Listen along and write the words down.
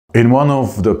In one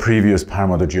of the previous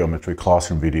Paramotor Geometry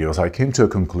Classroom videos, I came to a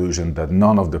conclusion that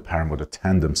none of the Paramotor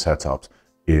tandem setups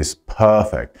is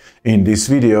perfect. In this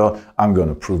video, I'm going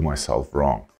to prove myself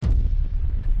wrong.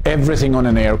 Everything on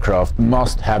an aircraft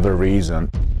must have a reason.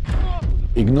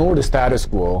 Ignore the status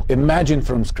quo, imagine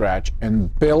from scratch,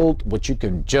 and build what you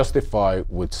can justify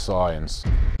with science.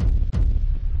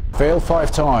 Fail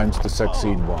 5 times to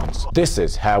succeed once. This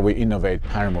is how we innovate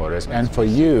paramotors, and for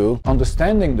you,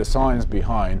 understanding the science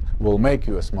behind will make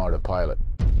you a smarter pilot.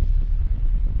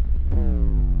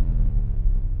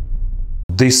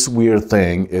 This weird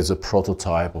thing is a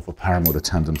prototype of a Paramotor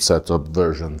tandem setup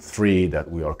version 3 that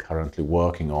we are currently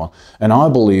working on, and I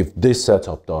believe this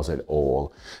setup does it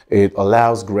all. It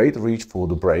allows great reach for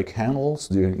the brake handles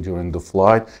during the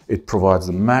flight. It provides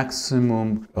the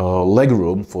maximum leg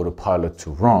room for the pilot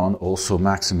to run, also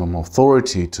maximum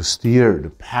authority to steer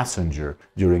the passenger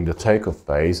during the takeoff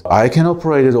phase. I can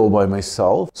operate it all by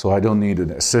myself, so I don't need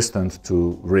an assistant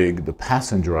to rig the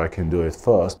passenger. I can do it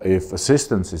first. If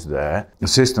assistance is there,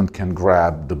 assistant can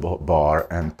grab the bar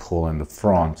and pull in the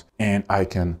front, and I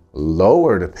can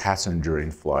lower the passenger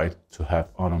in flight to have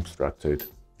unobstructed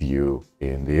view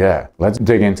in the air. Let's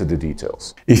dig into the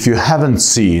details. If you haven't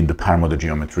seen the Paramotor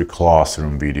Geometry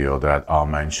Classroom video that I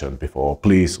mentioned before,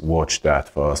 please watch that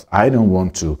first. I don't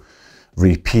want to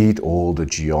repeat all the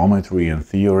geometry and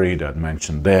theory that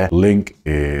mentioned there. Link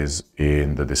is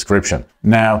in the description.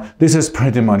 Now, this is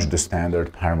pretty much the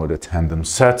standard Paramotor tandem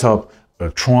setup. A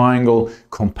triangle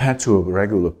compared to a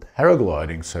regular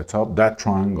paragliding setup, that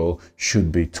triangle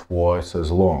should be twice as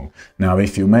long. Now,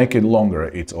 if you make it longer,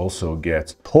 it also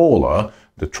gets taller,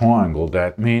 the triangle.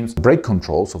 That means brake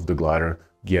controls of the glider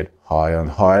get higher and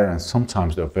higher, and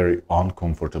sometimes they're very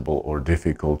uncomfortable or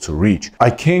difficult to reach. I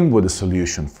came with a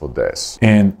solution for this,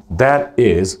 and that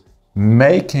is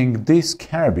making this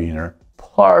carabiner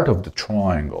part of the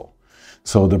triangle.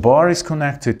 So the bar is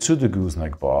connected to the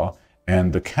gooseneck bar,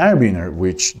 and the carabiner,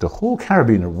 which the whole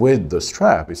carabiner with the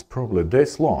strap is probably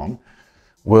this long,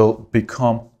 will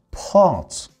become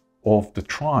parts of the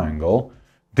triangle.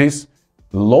 This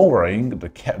lowering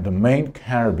the main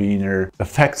carabiner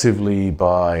effectively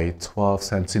by 12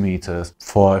 centimeters,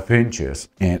 5 inches.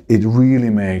 And it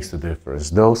really makes the difference.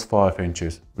 Those 5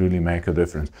 inches really make a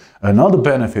difference. Another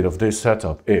benefit of this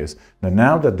setup is that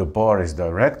now that the bar is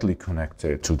directly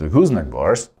connected to the gooseneck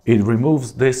bars, it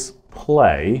removes this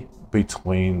play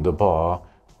between the bar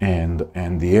and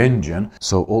the engine,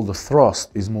 so all the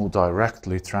thrust is more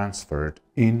directly transferred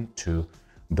into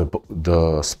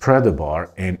the spreader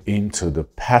bar and into the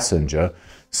passenger,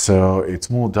 so it's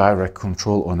more direct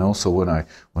control. And also when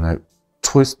I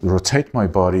rotate my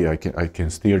body, I can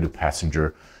steer the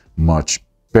passenger much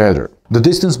better. The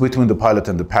distance between the pilot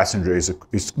and the passenger is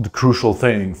the crucial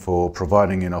thing for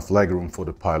providing enough legroom for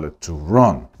the pilot to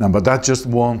run. Now, but that's just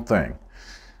one thing.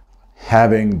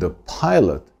 Having the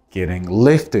pilot getting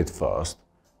lifted first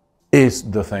is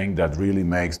the thing that really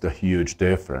makes the huge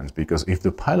difference, because if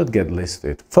the pilot gets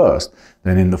lifted first,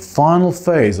 then in the final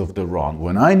phase of the run,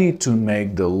 when I need to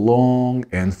make the long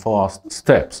and fast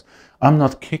steps, I'm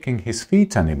not kicking his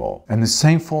feet anymore. And the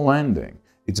same for landing.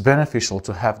 It's beneficial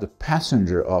to have the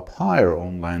passenger up higher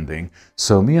on landing,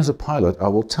 so me as a pilot, I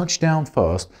will touch down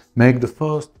first, make the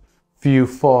first few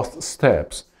fast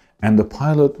steps, and the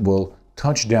pilot will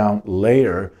touch down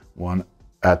later one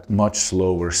at much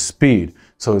slower speed,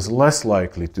 so it's less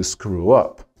likely to screw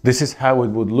up. This is how it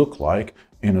would look like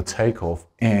in a takeoff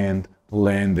and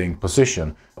landing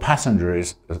position. Passenger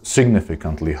is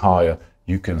significantly higher.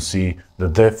 You can see the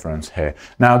difference here.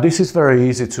 Now, this is very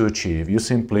easy to achieve. You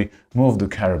simply move the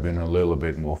carabiner a little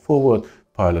bit more forward,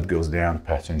 pilot goes down,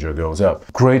 passenger goes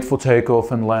up. Great for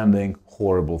takeoff and landing,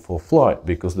 horrible for flight,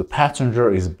 because the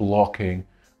passenger is blocking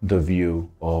the view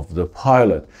of the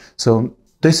pilot. So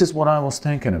this is what I was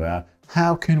thinking about.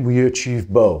 How can we achieve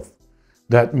both?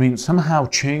 That means somehow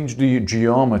change the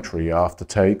geometry after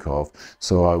takeoff.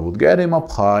 So I would get him up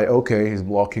high. Okay, he's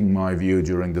blocking my view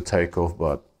during the takeoff,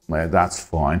 but well, that's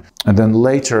fine. And then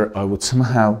later I would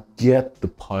somehow get the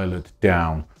pilot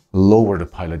down, lower the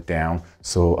pilot down,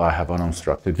 so I have an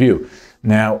unobstructed view.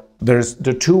 Now, there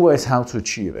are 2 ways how to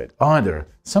achieve it. Either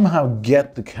somehow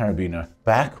get the carabiner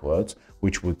backwards,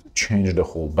 which would change the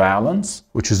whole balance,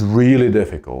 which is really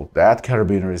difficult. That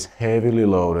carabiner is heavily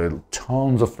loaded,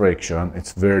 tons of friction,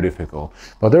 it's very difficult.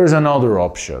 But there's another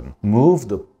option. Move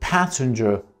the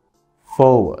passenger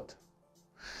forward.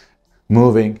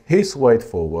 Moving his weight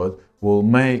forward will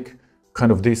make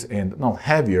kind of this end not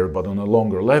heavier, but on a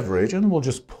longer leverage, and we'll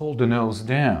just pull the nose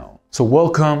down. So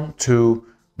welcome to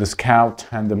the Scout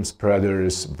Tandem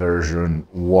Spreaders version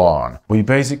 1. We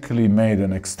basically made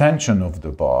an extension of the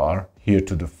bar here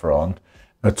to the front,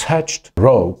 attached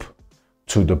rope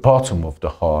to the bottom of the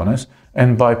harness,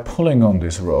 and by pulling on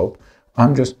this rope,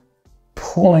 I'm just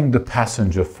pulling the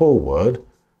passenger forward.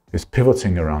 He's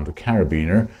pivoting around the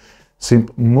carabiner,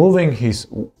 moving his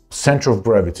center of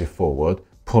gravity forward,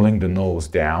 pulling the nose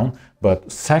down,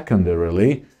 but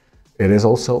secondarily, it is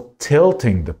also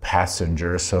tilting the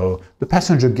passenger, so the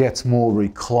passenger gets more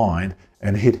reclined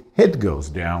and his head goes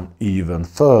down even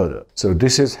further. So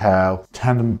this is how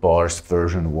tandem bars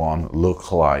version 1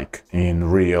 look like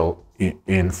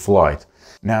in flight.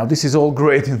 Now this is all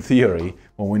great in theory,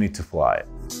 but we need to fly it.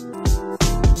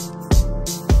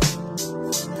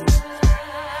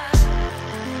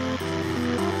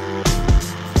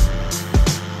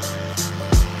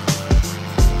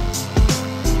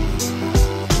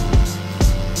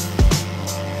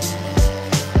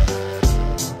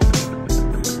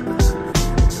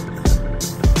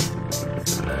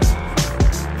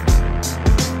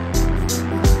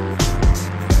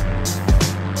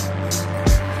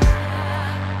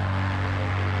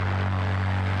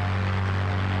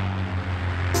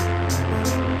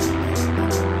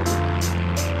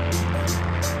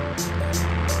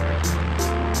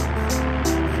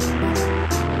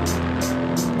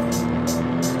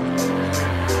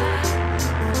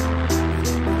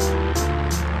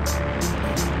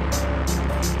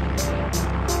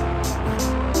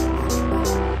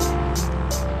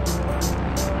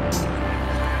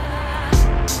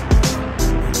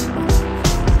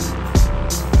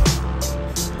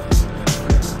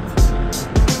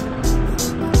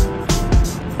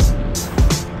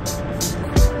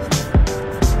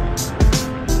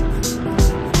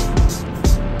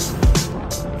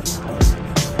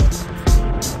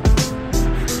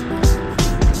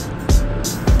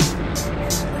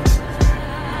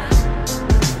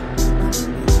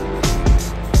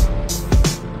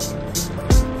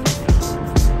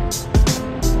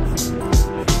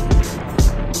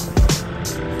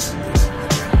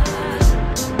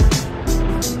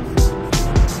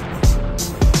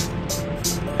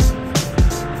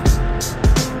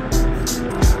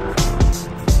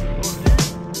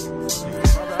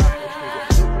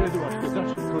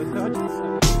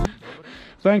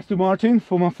 Thanks to Martin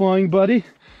for my flying buddy.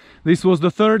 This was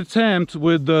the third attempt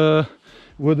with the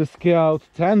Scout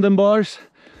tandem bars,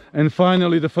 and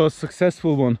finally the first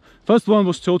successful one. First one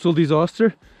was total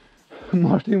disaster.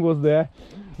 Martin was there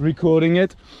recording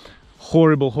it.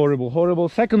 Horrible, horrible, horrible.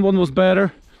 Second one was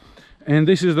better, and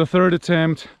this is the third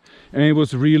attempt, and it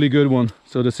was a really good one.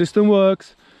 So the system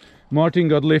works. Martin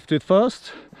got lifted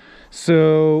first,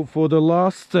 so for the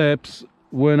last steps,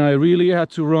 when I really had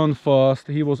to run fast,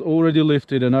 he was already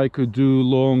lifted and I could do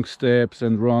long steps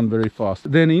and run very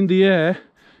fast. Then in the air,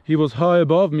 he was high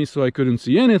above me, so I couldn't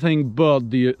see anything,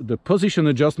 but the position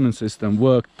adjustment system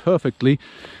worked perfectly.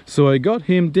 So I got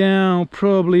him down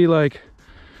probably like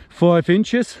 5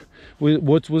 inches,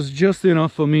 what was just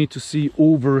enough for me to see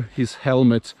over his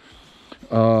helmet,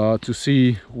 to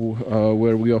see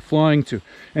where we are flying to.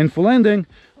 And for landing,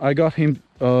 I got him,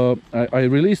 I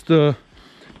released the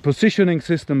positioning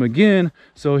system again,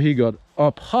 so he got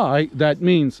up high. That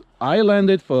means I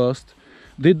landed first,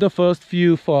 did the first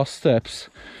few fast steps,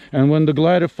 and when the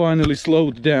glider finally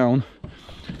slowed down,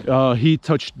 he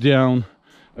touched down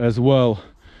as well.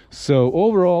 So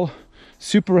overall,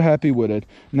 super happy with it.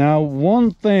 Now, one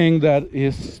thing that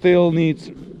still needs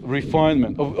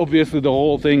refinement. Obviously the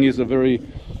whole thing is a very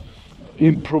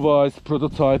improvised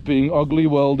prototyping, ugly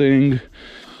welding,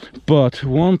 but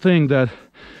one thing that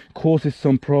causes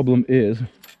some problem is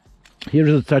here's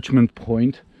the attachment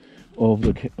point of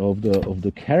the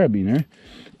carabiner,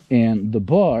 and the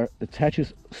bar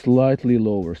attaches slightly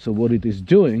lower. So what it is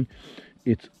doing,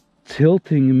 it's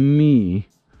tilting me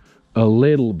a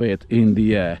little bit in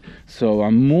the air, so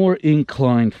I'm more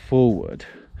inclined forward,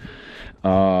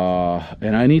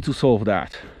 and I need to solve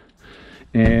that,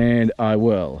 and I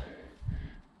will.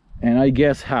 And I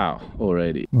guess how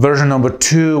already. Version number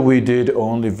 2, we did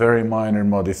only very minor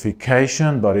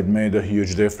modification, but it made a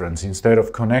huge difference. Instead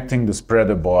of connecting the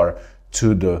spreader bar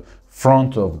to the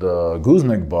front of the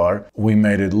gooseneck bar, we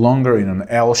made it longer in an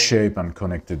L shape and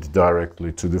connected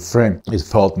directly to the frame. It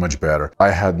felt much better.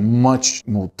 I had much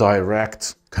more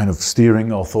direct kind of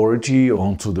steering authority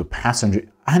onto the passenger.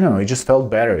 I don't know, it just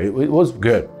felt better. It was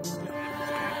good.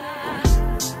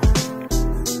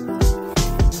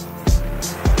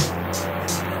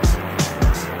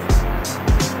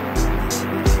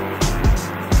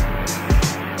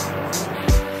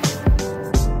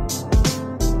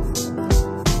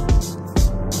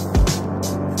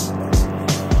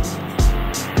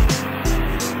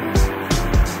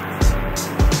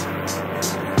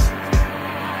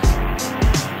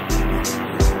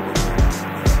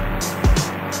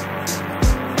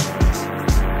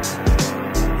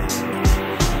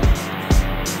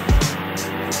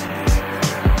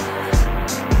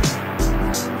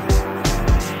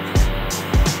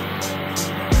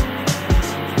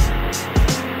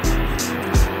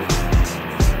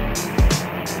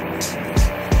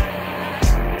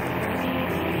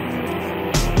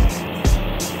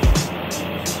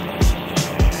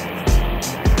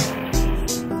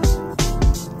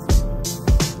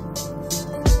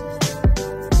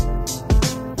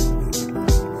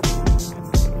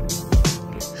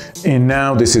 And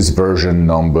now this is version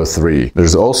number 3.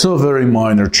 There's also a very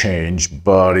minor change,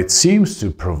 but it seems to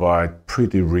provide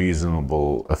pretty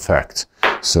reasonable effect.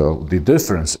 So the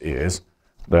difference is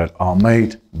that I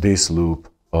made this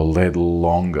loop a little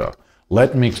longer.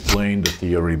 Let me explain the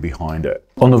theory behind it.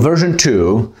 On the version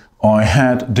 2, I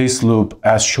had this loop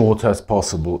as short as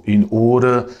possible in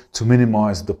order to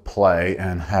minimize the play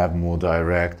and have more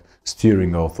direct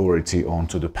steering authority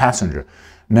onto the passenger.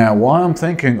 Now, why I'm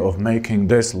thinking of making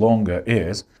this longer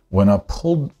is when I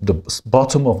pull the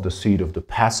bottom of the seat of the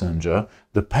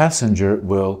passenger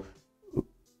will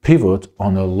pivot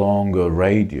on a longer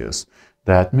radius.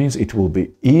 That means it will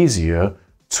be easier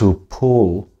to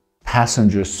pull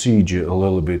passenger CG a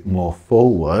little bit more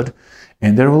forward,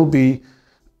 and there will be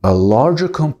a larger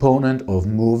component of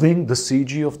moving the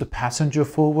CG of the passenger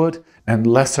forward and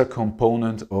lesser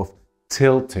component of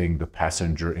tilting the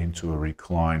passenger into a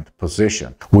reclined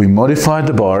position. We modified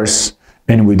the bars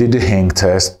and we did the hang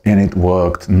test and it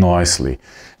worked nicely.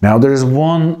 Now there's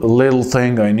one little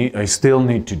thing I still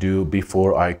need to do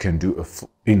before I can do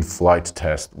a in-flight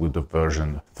test with the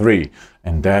version 3,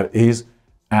 and that is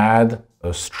add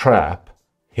a strap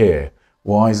here.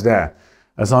 Why is that?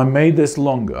 As I made this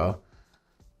longer,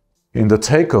 in the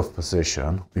takeoff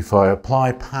position, if I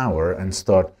apply power and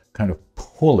start kind of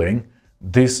pulling,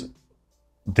 this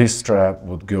strap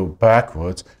would go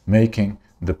backwards, making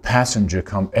the passenger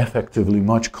come effectively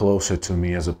much closer to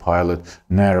me as a pilot,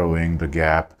 narrowing the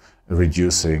gap,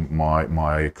 reducing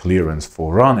my clearance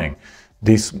for running.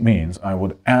 This means I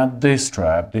would add this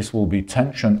strap. This will be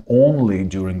tension only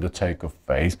during the takeoff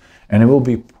phase, and it will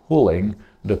be pulling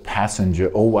the passenger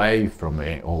away from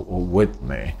me or with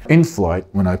me. In flight,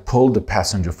 when I pull the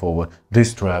passenger forward,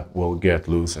 this strap will get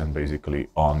loose and basically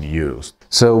unused.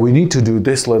 So we need to do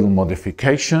this little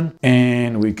modification,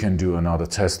 and we can do another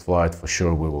test flight. For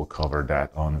sure, we will cover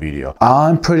that on video.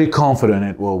 I'm pretty confident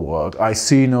it will work. I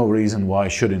see no reason why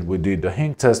shouldn't. We did the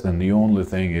hang test, and the only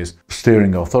thing is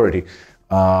steering authority.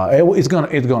 It's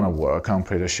gonna work, I'm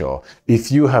pretty sure.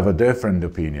 If you have a different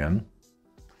opinion,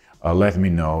 let me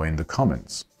know in the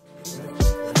comments.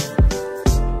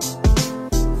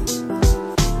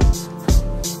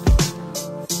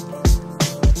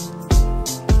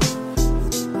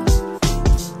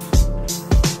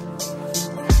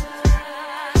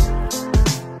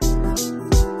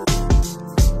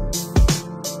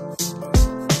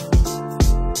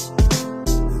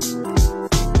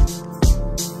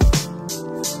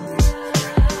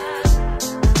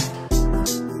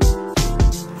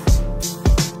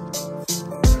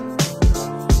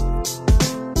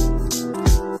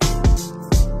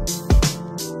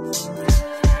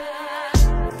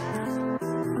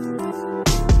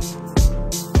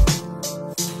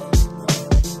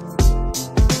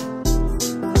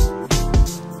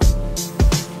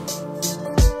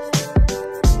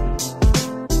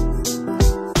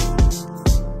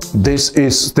 This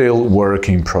is still work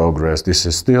in progress. This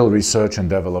is still research and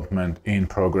development in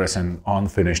progress and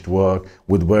unfinished work.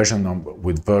 With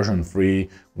version 3,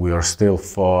 we are still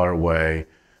far away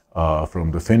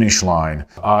from the finish line.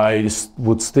 I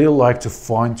would still like to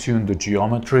fine-tune the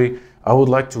geometry. I would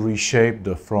like to reshape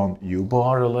the front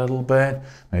U-bar a little bit,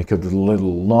 make it a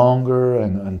little longer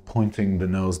and pointing the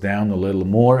nose down a little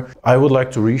more. I would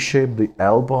like to reshape the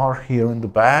L-bar here in the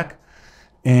back.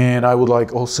 And I would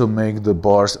like also make the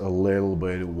bars a little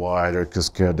bit wider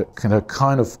because they're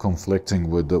kind of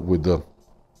conflicting with the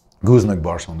gooseneck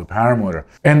bars on the Paramotor.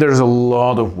 And there's a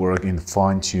lot of work in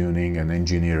fine-tuning and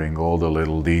engineering all the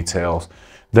little details.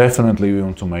 Definitely we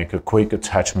want to make a quick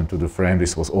attachment to the frame.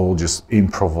 This was all just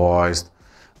improvised,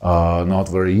 not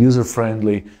very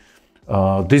user-friendly.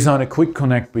 Design a quick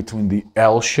connect between the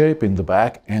L shape in the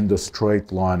back and the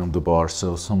straight line on the bar,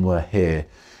 so somewhere here.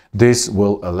 This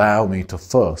will allow me to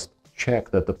first check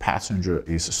that the passenger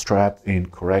is strapped in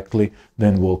correctly,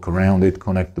 then walk around it,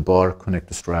 connect the bar, connect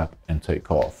the strap, and take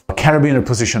off. Carabiner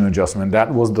position adjustment, that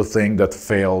was the thing that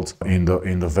failed in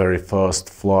the very first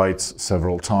flights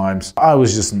several times. I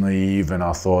was just naive and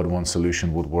I thought one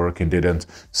solution would work and didn't.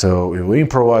 So we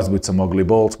improvised with some ugly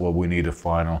bolts. Well, we need a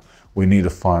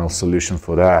final solution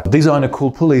for that. Design a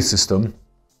cool pulley system.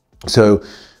 So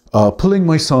pulling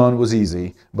my son was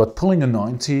easy, but pulling a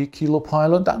 90-kilo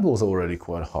pilot, that was already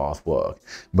quite hard work.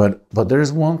 But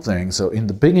there's one thing. So in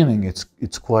the beginning,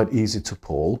 it's quite easy to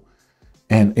pull,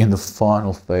 and in the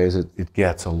final phase, it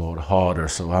gets a lot harder.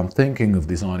 So I'm thinking of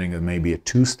designing maybe a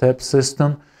two-step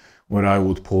system where I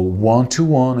would pull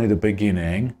 1-to-1 at the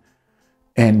beginning,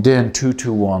 and then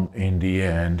 2-to-1 in the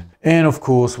end. And of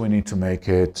course, we need to make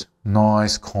it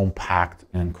nice, compact,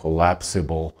 and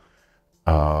collapsible.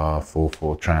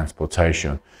 for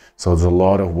transportation. So there's a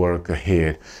lot of work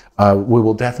ahead. We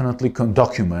will definitely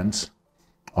document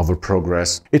our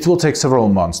progress. It will take several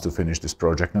months to finish this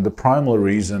project, and the primary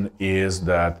reason is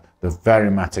that the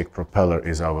Varimatic propeller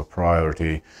is our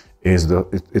priority.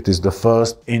 It is the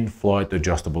first in-flight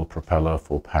adjustable propeller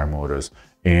for paramotors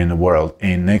in the world.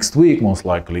 And next week, most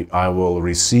likely, I will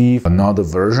receive another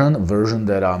version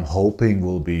that I'm hoping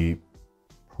will be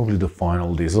probably the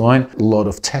final design. A lot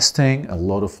of testing, a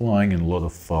lot of flying, and a lot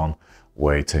of fun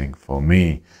waiting for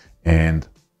me. And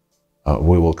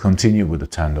we will continue with the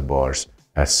tandem bars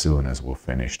as soon as we're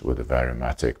finished with the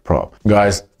Varimatic prop.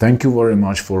 Guys, thank you very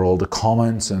much for all the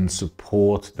comments and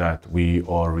support that we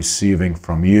are receiving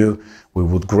from you. We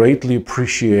would greatly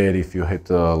appreciate if you hit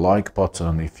the like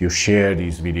button, if you share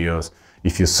these videos,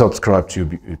 if you subscribe to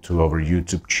our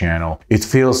YouTube channel. It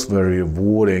feels very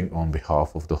rewarding on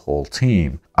behalf of the whole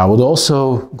team. I would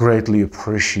also greatly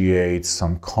appreciate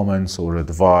some comments or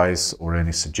advice or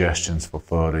any suggestions for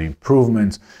further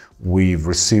improvements. We've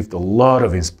received a lot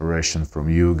of inspiration from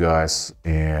you guys,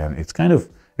 and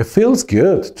it feels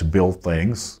good to build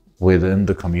things within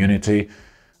the community.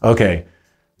 Okay,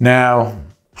 now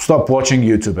stop watching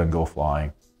YouTube and go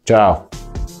flying. Ciao.